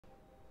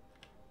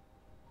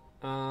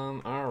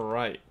All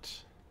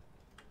right.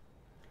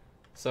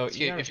 So Let's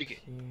get, ERP. if you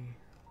can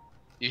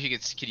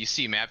you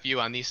see map view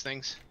on these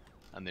things,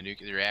 on the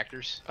nuclear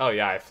reactors? Oh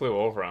yeah, I flew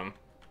over them.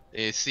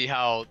 See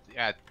how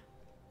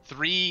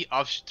three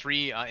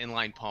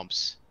inline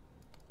pumps,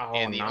 Oh,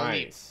 and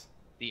nice.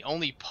 the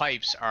only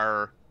pipes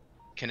are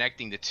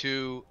connecting the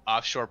two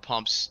offshore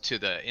pumps to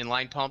the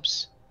inline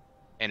pumps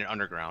and an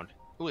underground.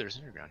 Ooh, there's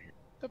an underground here.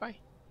 Bye bye.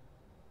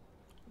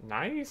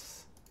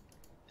 Nice.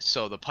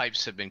 So the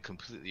pipes have been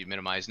completely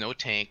minimized. No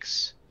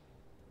tanks.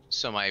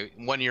 So my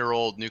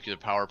 1-year-old nuclear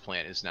power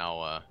plant is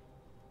now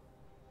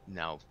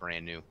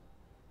brand new.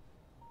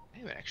 I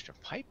have an extra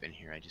pipe in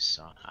here. I just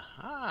saw.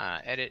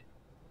 Aha! Edit.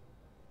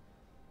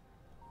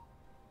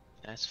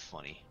 That's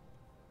funny.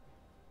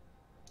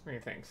 What do you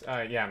think?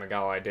 Yeah,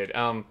 Miguel, I did.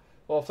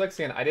 Well,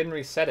 Flixian, I didn't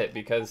reset it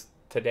because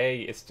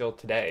today is still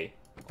today.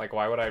 Like,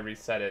 why would I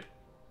reset it?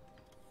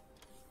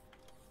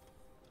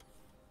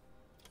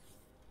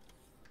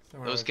 So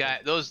where Those was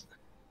it? guys,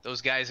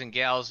 those guys and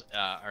gals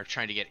are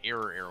trying to get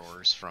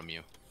errors from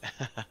you.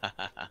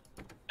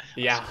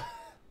 Yeah.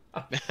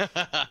 All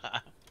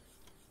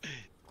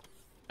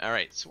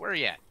right, so where are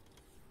you at?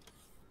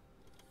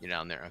 You're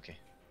down there. Okay,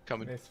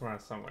 coming. It's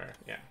somewhere.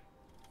 Yeah.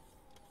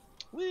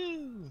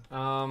 Woo!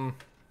 Um.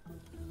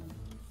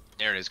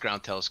 There it is.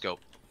 Ground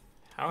telescope.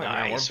 Oh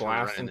yeah, Nice, we're we're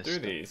running blasting this through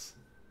stuff. these.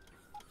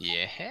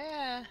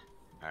 Yeah.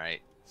 All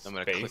right. I'm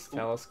gonna click. Space Ooh,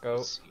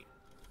 telescope.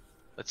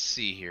 let's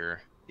see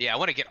here. Yeah, I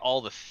want to get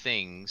all the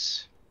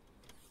things.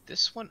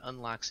 This one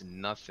unlocks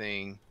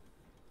nothing.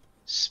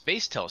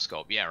 Space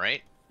telescope. Yeah,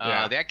 right.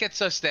 Yeah. That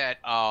gets us that.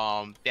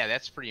 Yeah,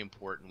 that's pretty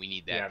important. We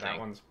need that Yeah, thing. that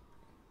one's.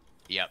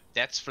 Yep,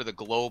 that's for the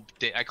globe.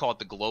 I call it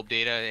the globe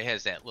data. It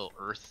has that little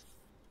Earth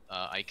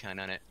icon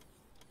on it.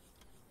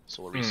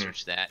 So we'll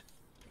research that.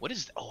 What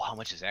is? Oh, how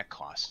much does that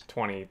cost?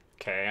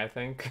 20K, I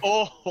think.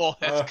 Oh,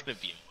 that's gonna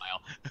be a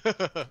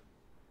while.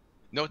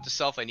 Note to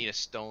self: I need a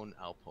stone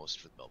outpost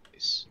for the belt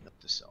base. Note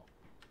to self.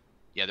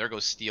 Yeah, there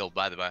goes steel.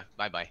 Bye bye.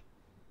 Bye bye.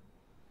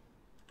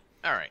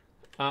 All right.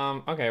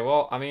 Okay.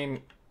 Well, I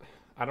mean,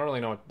 I don't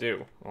really know what to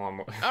do.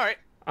 Well, All right.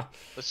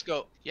 Let's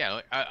go.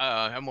 Yeah.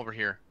 I'm over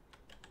here.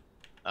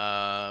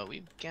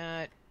 We've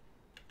got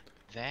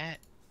that.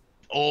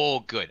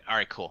 Oh, good. All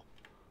right, cool.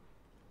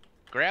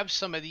 Grab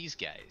some of these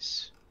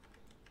guys.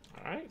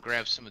 All right.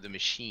 Grab some of the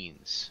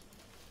machines.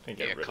 Let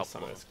me get rid of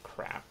some of this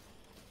crap.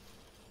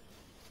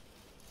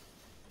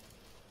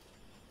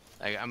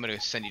 I'm gonna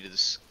send you to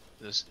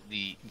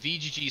the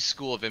VGG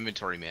School of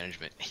Inventory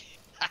Management.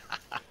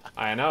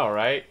 I know,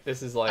 right?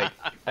 This is like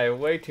I have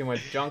way too much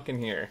junk in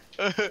here.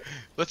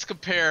 Let's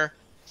compare.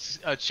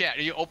 Chat.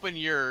 You open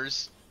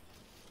yours.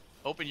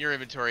 Open your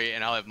inventory,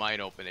 and I'll have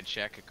mine open, and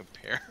chat can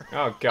compare.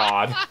 Oh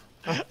God.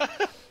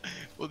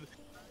 Well,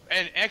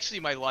 and actually,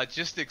 my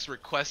logistics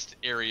request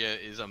area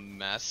is a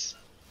mess.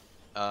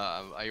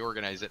 I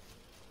organize it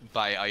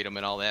by item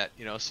and all that,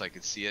 you know, so I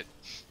can see it.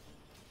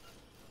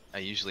 I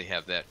usually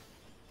have that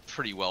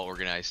pretty well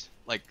organized.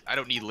 Like, I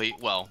don't need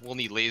well, we'll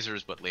need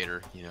lasers, but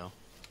later, you know.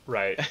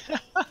 Right.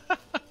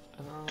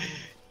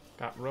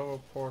 Got row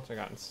reports. I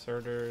got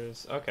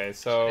inserters. Okay,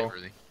 so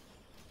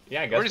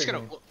yeah, I guess we're just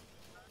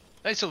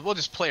gonna. So we'll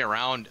just play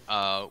around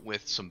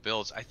with some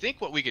builds. I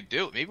think what we could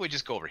do, maybe we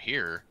just go over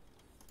here,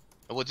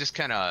 and we'll just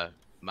kind of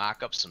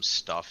mock up some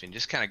stuff and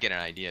just kind of get an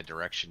idea of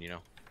direction, you know.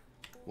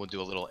 We'll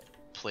do a little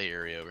play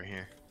area over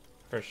here.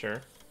 For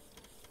sure.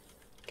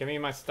 Give me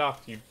my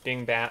stuff, you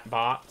dingbat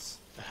bots.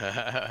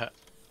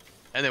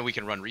 And then we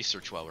can run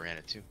research while we're at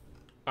it too.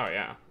 Oh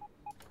yeah.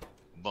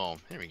 Boom.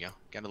 There we go.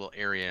 Got a little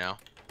area now.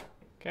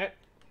 Okay.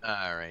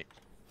 All right.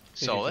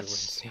 So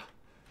let's.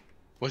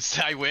 What's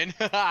I win?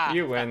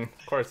 You win.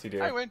 Of course you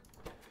do. I win.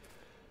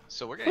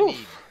 So we're gonna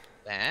need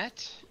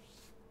that.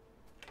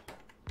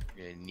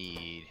 We're gonna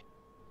need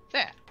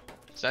that.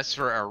 So that's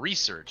for our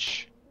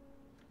research.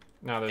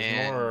 Now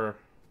there's more.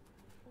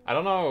 I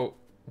don't know.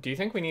 Do you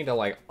think we need to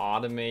like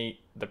automate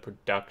the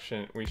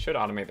production? We should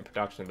automate the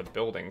production of the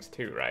buildings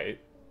too, right?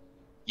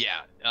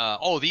 Yeah.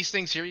 Oh, these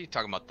things here. You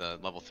talking about the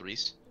level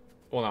 3s?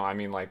 Well, no, I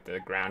mean like the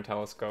ground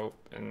telescope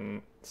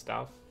and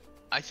stuff.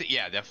 I think,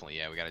 yeah, definitely,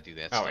 yeah, we got to do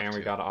that. Oh, and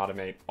we got to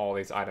automate all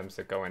these items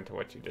that go into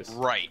what you just.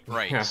 Right.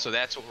 So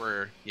that's what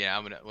we're.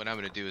 Yeah, what I'm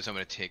gonna do is I'm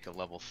gonna take a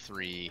level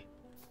 3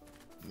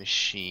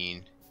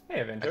 machine. Hey,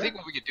 Avenger. I think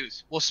what we could do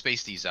is we'll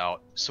space these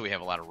out so we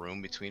have a lot of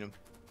room between them.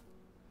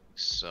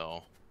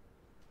 So,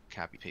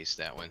 copy paste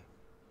that one.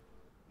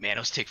 Man,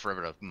 those take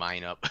forever to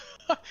mine up.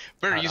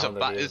 Better use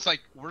a. It's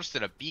like worse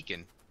than a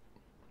beacon.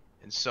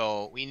 And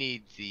so we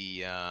need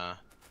the.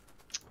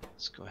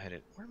 Let's go ahead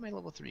and where are my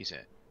level 3s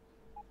at?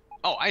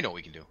 Oh, I know what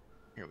we can do.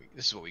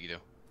 This is what we can do.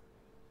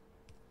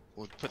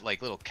 We'll put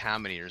like little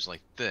combinators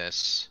like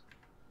this,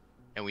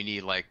 and we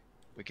need like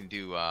we can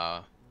do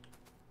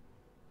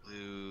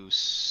blue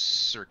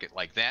circuit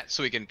like that,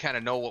 so we can kind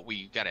of know what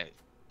we gotta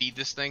feed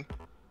this thing.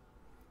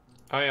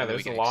 Oh yeah,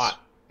 there's a lot.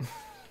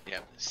 Yeah,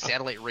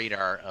 satellite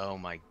radar. Oh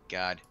my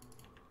God,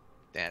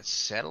 that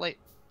satellite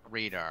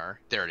radar.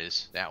 There it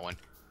is. That one.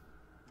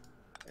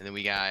 And then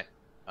we got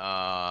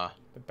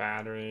the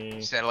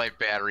battery. Satellite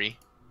battery.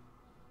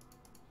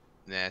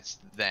 That's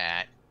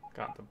that.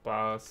 Got the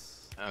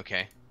bus.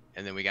 Okay.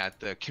 And then we got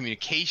the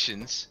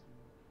communications.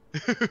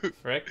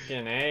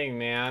 Frickin' A,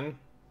 man.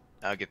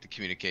 I'll get the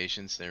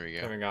communications. There we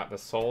go. Then we got the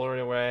solar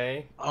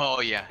array.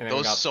 Oh, yeah. And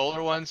Those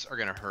solar ones are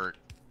going to hurt.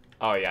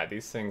 Oh, yeah.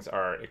 These things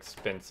are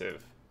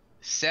expensive.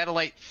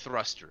 Satellite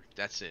thruster.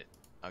 That's it.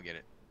 I'll get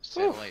it.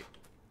 Satellite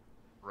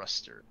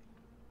thruster.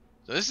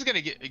 So this is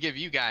going to give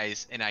you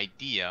guys an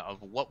idea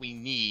of what we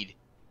need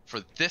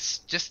for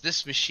just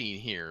this machine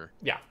here.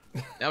 Yeah.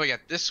 Now we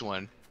got this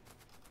one.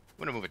 I'm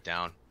going to move it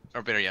down.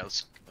 Or better yet,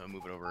 let's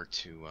move it over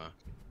to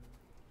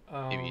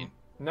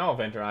No,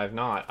 Venture, I have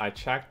not. I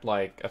checked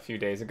like a few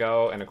days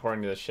ago, and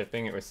according to the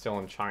shipping, it was still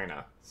in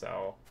China.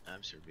 So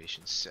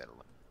observation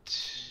satellite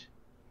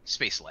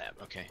space lab.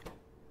 Okay.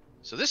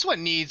 So this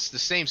one needs the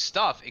same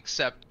stuff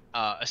except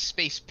a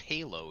space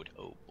payload.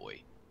 Oh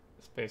boy.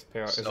 Space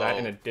payload. Is that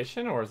an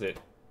addition or is it?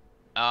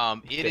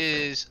 It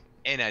is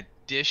an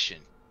addition.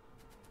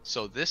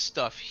 So this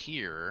stuff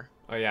here.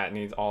 Oh yeah, it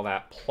needs all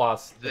that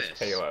plus this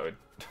payload.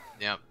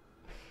 Yep.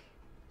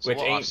 So Which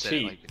ain't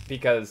cheap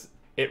because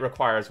it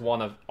requires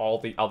one of all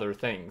the other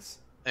things.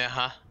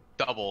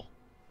 Double.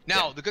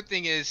 Now the good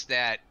thing is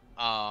that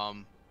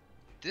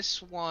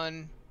this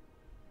one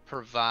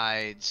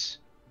provides.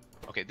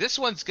 Okay, this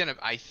one's gonna.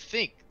 I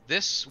think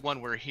this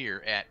one we're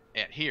here at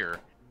here.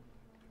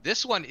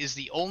 This one is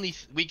the only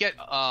we get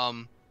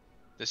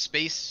the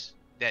space,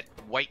 that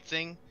white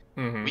thing.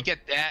 We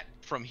get that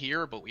from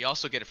here, but we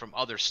also get it from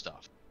other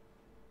stuff.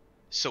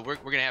 So we're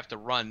gonna have to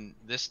run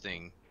this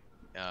thing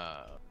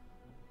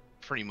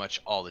pretty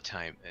much all the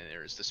time. And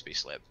there's the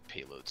space lab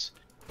payloads.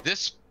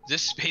 This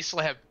space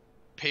lab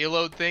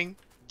payload thing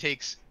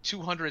takes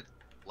 200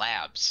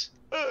 labs.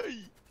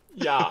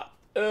 Yeah.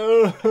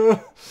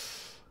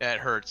 That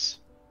hurts.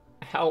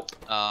 Help.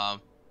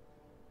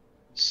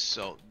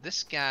 So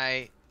this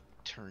guy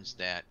turns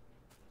that,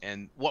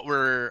 and what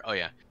we're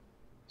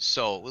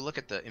so we look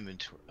at the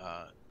inventory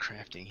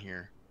crafting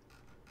here.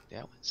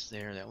 That one's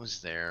there. That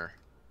was there.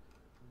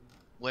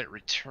 What it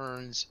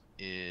returns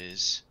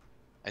is,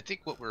 I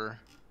think what we're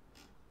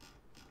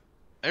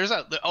there's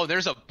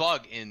a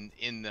bug in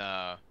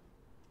the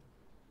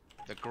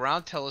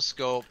ground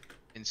telescope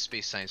in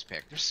Space Science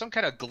Pack. There's some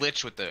kind of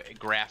glitch with the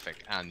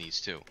graphic on these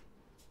two.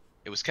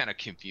 It was kind of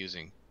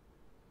confusing.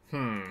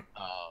 I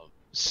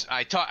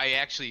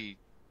actually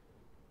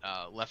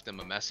left him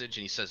a message,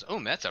 and he says, "Oh,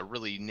 that's a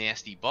really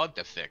nasty bug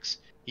to fix."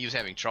 He was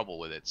having trouble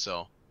with it,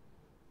 so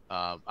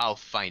I'll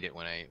find it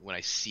when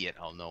I see it.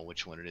 I'll know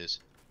which one it is.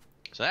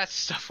 So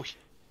that's the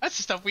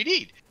stuff we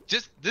need.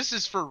 This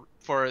is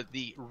for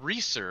the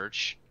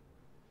research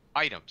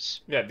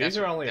items. Yeah, these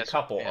are only a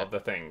couple of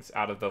the things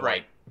out of the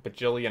like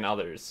bajillion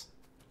others.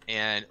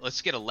 And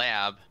let's get a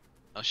lab.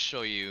 I'll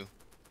show you.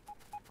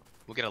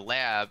 We'll get a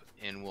lab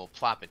and we'll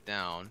plop it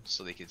down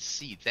so they can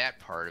see that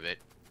part of it.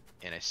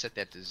 And I set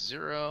that to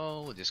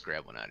 0. We'll just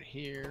grab one out of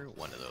here.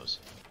 One of those.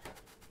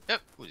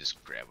 Yep, we'll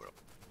just grab it.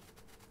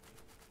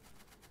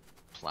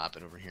 Plop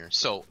it over here.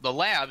 So the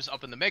labs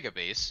up in the mega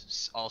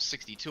base, all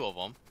 62 of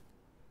them,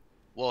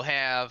 will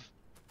have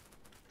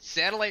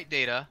satellite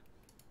data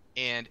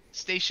and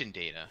station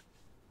data.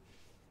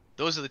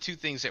 Those are the two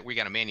things that we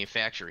got to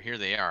manufacture. Here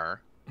they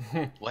are.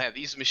 We'll have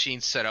these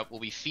machines set up. We'll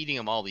be feeding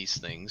them all these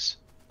things.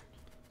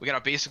 We got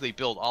to basically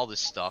build all this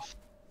stuff.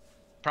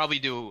 Probably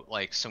do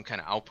like some kind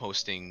of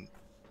outposting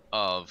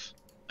of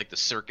like the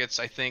circuits,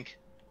 I think,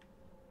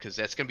 because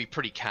that's going to be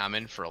pretty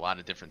common for a lot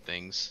of different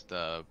things.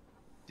 The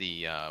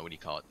what do you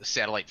call it? The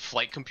satellite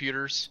flight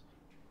computers.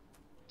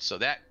 So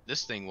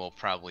this thing will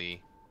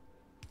probably,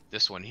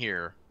 this one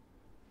here,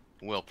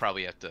 will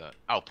probably have to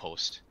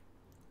outpost.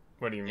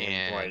 What do you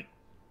mean? Like,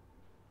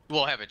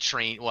 we'll have it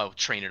train. We'll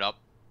train it up,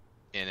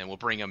 and then we'll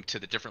bring them to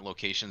the different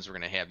locations. We're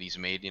going to have these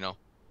made,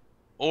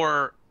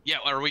 or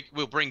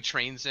we'll bring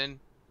trains in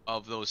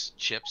of those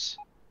chips,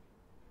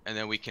 and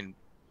then we can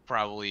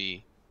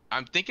probably.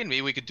 I'm thinking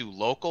maybe we could do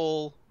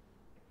local,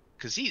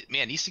 because these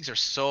things are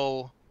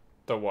so.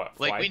 The what?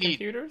 Like flight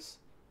computers?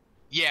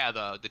 Yeah,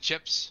 the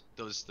chips.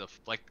 Those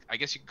I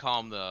guess you could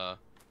call them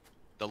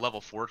the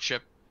level 4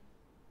 chip.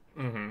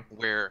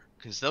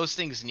 Because those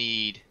things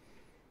need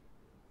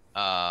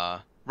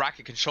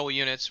rocket control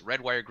units,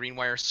 red wire, green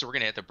wire. So we're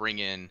gonna have to bring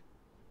in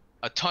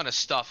a ton of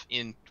stuff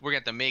in.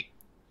 We're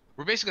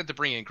basically going to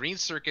bring in green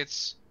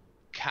circuits,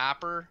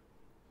 copper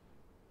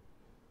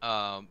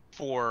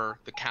for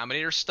the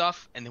combinator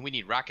stuff, and then we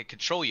need rocket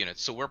control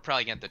units. So we're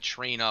probably going to have to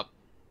train up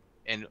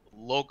and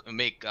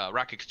make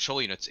rocket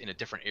control units in a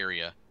different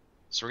area.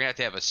 So we're going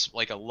to have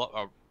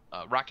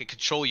a rocket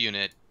control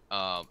unit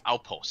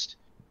outpost,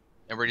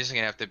 and we're just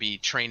going to have to be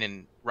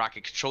training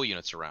rocket control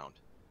units around.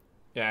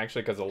 Yeah,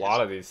 actually, because a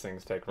lot of these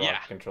things take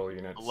rocket control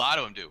units. A lot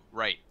of them do,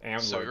 right?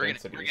 And so we're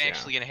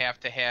actually going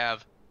to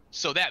have.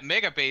 So that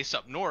mega base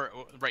up north,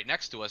 right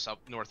next to us, up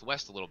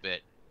northwest a little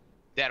bit,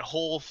 that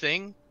whole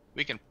thing,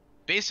 we can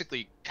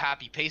basically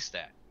copy paste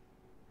that,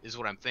 is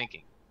what I'm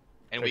thinking.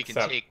 And we can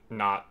take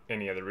not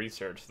any of the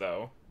research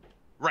though.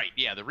 Right,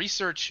 yeah, the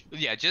research,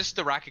 just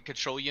the rocket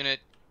control unit.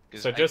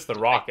 So just the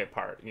rocket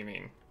part, you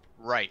mean?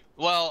 Right.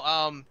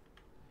 Well,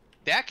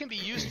 that can be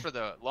used for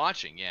the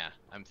launching. Yeah,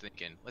 I'm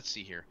thinking. Let's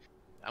see here.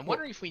 I'm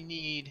wondering if we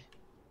need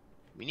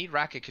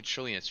rocket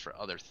control units for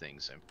other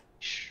things. I'm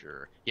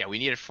sure. Yeah, we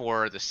need it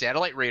for the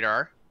satellite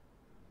radar.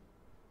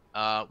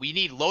 We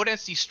need low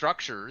density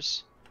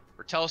structures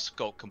for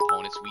telescope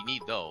components. We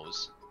need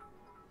those.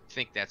 I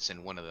think that's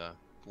in one of the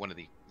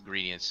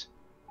ingredients.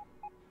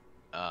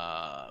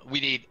 We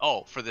need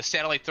for the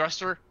satellite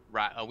thruster.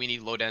 We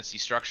need low density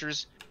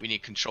structures. We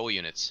need control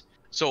units.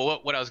 So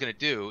what I was gonna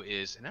do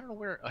is, and I don't know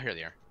where. Oh, here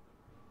they are.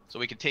 So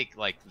we could take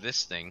like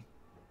this thing.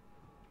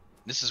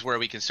 This is where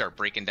we can start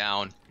breaking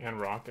down.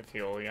 And rocket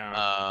fuel,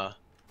 yeah.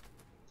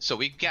 So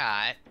we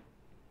got,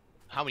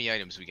 how many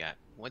items we got?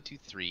 1, 2,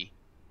 3,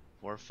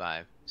 4,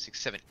 5, 6,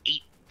 7,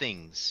 8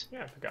 things.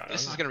 Yeah, I forgot.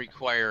 This is gonna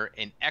require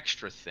an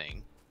extra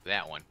thing.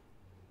 That one.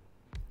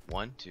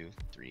 1, 2,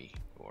 3,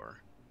 4,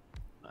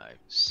 5,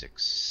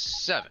 6,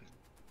 7.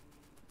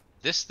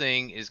 This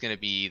thing is gonna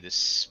be the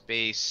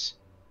space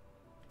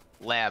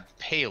lab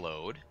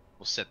payload.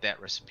 We'll set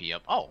that recipe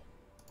up.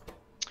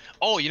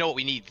 Oh, you know what?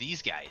 We need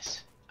these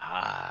guys.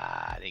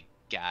 They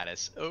got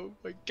us. Oh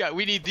my god,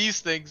 we need these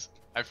things.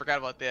 I forgot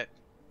about that.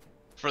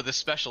 For the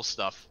special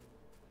stuff.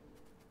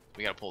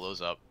 We gotta pull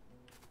those up.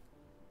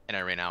 And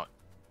I ran out.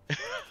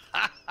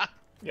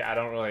 Yeah,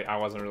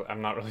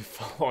 I'm not really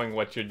following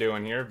what you're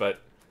doing here, but...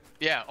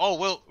 Yeah,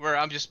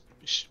 I'm just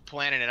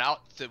planning it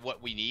out to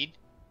what we need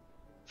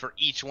for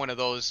each one of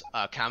those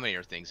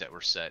combinator things that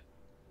were set.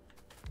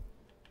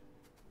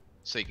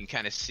 So you can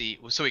kind of see,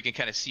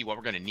 what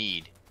we're gonna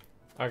need.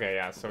 Okay,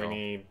 yeah. So we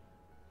need.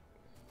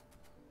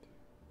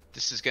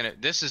 This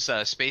is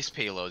space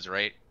payloads,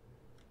 right?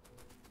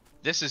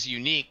 This is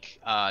unique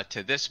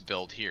to this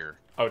build here.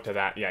 Oh, to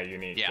that, yeah,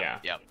 unique. Yeah.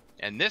 Yep.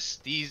 And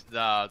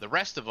the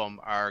rest of them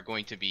are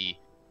going to be,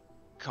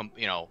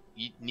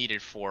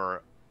 needed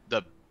for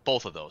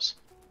both of those.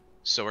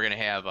 So we're gonna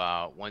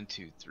have 1,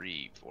 2,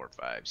 3, 4,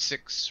 5,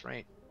 6,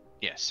 right?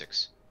 Yeah,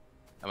 6.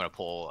 I'm gonna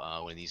pull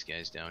one of these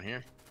guys down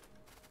here.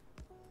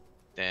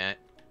 That,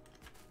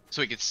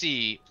 so we can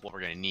see what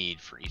we're gonna need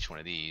for each one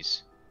of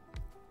these.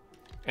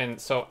 And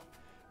so,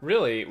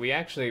 really,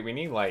 we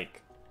need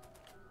like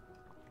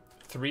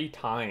 3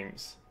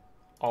 times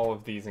all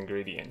of these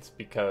ingredients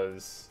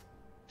because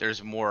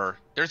there's more.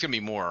 There's gonna be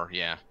more,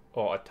 yeah.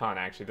 Well, a ton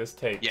actually. This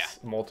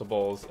takes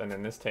multiples, and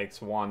then this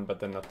takes 1, but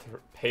then the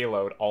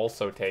payload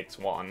also takes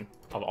 1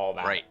 of all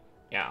that. Right.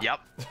 Yeah.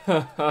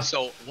 Yep.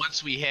 So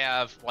once we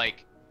have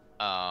like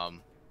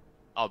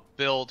a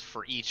build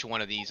for each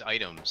one of these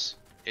items,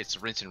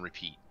 it's rinse and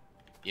repeat.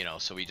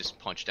 So we just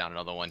punch down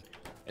another one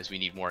as we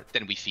need more.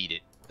 Then we feed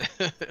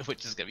it,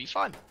 which is gonna be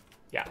fun.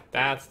 Yeah,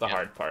 that's the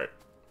hard part.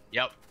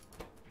 Yep.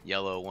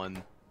 Yellow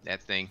one,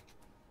 that thing.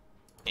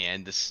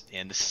 And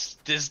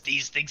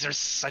these things are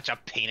such a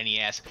pain in the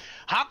ass.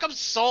 How come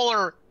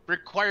solar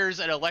requires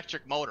an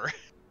electric motor?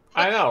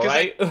 I know,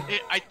 right?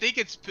 I think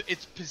it's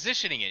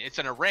positioning it. It's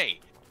an array.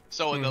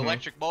 So the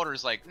electric motor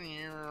is like,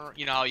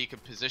 you know how you can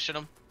position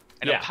them?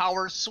 And a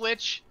power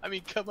switch? I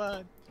mean, come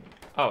on.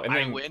 Oh, and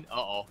then I win.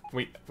 Uh-oh.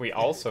 We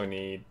also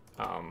need,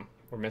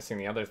 we're missing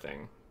the other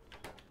thing.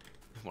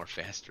 More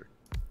faster.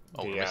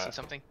 Oh, we're missing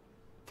something?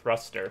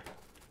 Thruster.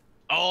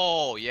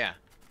 Oh, yeah.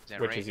 Is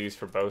that which is used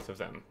for both of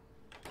them.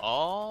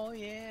 Oh,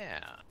 yeah.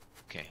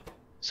 Okay.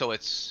 So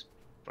it's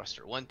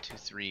thruster 1, 2,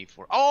 3,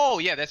 4. Oh,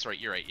 yeah, that's right.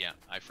 You're right. Yeah,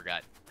 I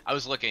forgot. I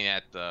was looking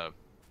at I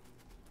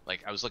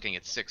was looking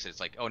at 6. It's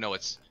like, oh no,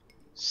 it's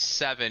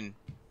 7,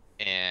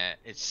 and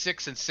it's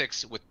 6 and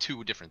 6 with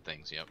 2 different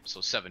things. Yep. So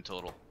 7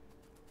 total.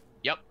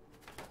 Yep.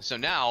 So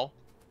now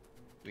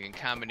we can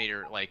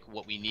combinator like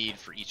what we need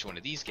for each one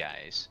of these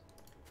guys.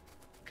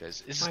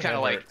 Because this is kind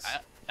of like,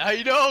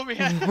 I know,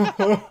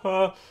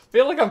 man.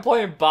 Feel like I'm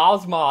playing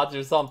Boss mods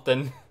or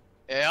something.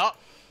 Yeah.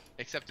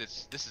 Except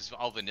this is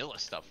all vanilla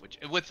stuff, which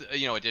with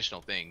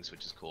additional things,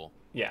 which is cool.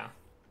 Yeah.